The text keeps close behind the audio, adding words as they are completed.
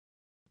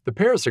The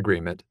Paris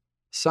Agreement,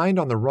 signed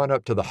on the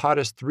run-up to the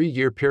hottest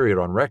 3-year period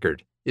on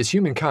record, is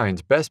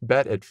humankind's best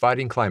bet at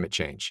fighting climate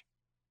change.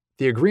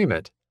 The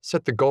agreement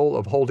set the goal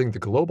of holding the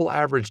global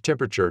average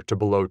temperature to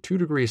below 2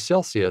 degrees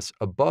Celsius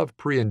above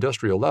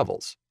pre-industrial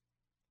levels.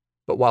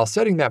 But while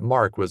setting that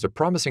mark was a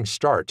promising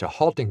start to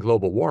halting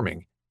global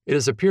warming, it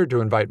has appeared to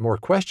invite more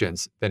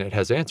questions than it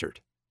has answered.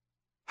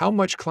 How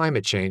much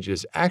climate change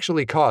is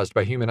actually caused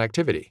by human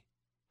activity?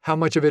 How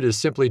much of it is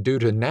simply due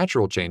to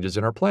natural changes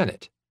in our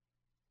planet?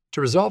 To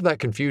resolve that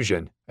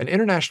confusion, an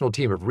international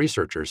team of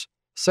researchers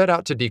set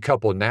out to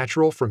decouple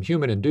natural from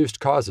human-induced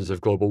causes of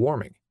global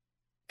warming.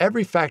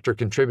 Every factor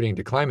contributing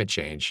to climate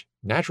change,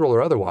 natural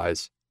or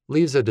otherwise,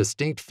 leaves a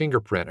distinct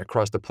fingerprint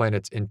across the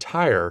planet's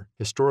entire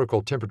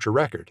historical temperature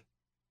record.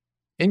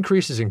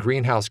 Increases in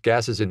greenhouse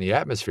gases in the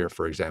atmosphere,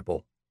 for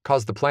example,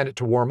 cause the planet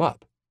to warm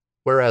up,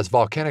 whereas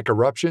volcanic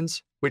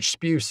eruptions, which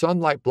spew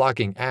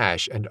sunlight-blocking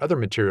ash and other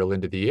material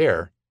into the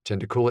air, tend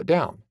to cool it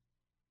down.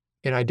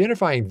 In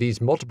identifying these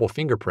multiple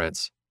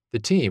fingerprints, the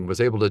team was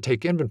able to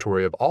take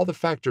inventory of all the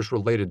factors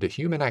related to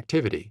human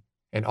activity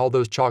and all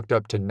those chalked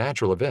up to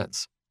natural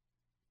events.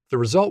 The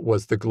result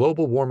was the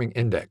Global Warming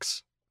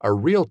Index, a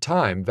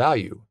real-time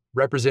value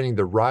representing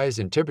the rise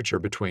in temperature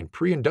between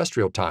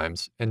pre-industrial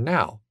times and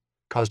now,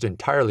 caused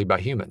entirely by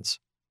humans.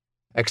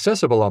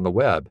 Accessible on the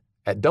web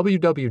at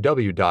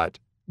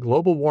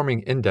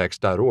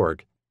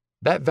www.globalwarmingindex.org,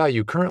 that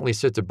value currently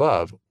sits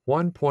above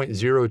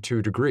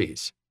 1.02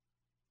 degrees.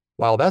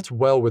 While that's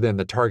well within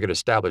the target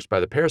established by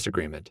the Paris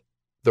Agreement,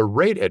 the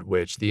rate at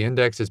which the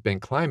index has been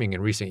climbing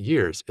in recent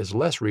years is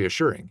less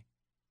reassuring.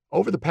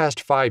 Over the past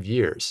 5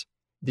 years,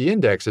 the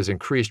index has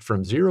increased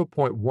from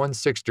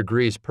 0.16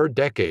 degrees per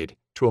decade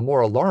to a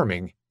more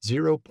alarming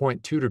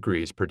 0.2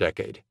 degrees per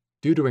decade,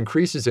 due to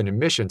increases in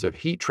emissions of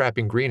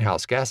heat-trapping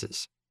greenhouse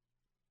gases.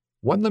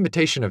 One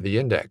limitation of the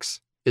index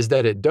is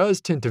that it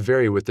does tend to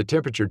vary with the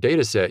temperature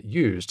dataset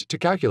used to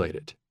calculate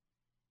it.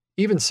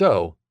 Even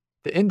so,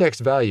 the index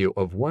value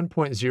of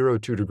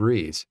 1.02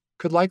 degrees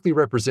could likely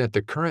represent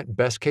the current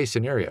best-case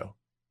scenario.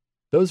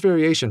 Those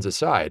variations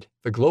aside,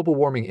 the Global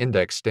Warming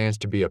Index stands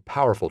to be a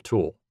powerful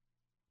tool.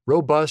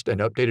 Robust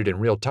and updated in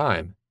real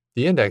time,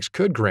 the index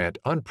could grant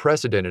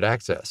unprecedented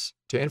access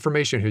to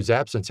information whose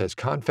absence has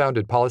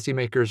confounded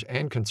policymakers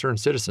and concerned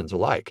citizens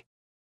alike.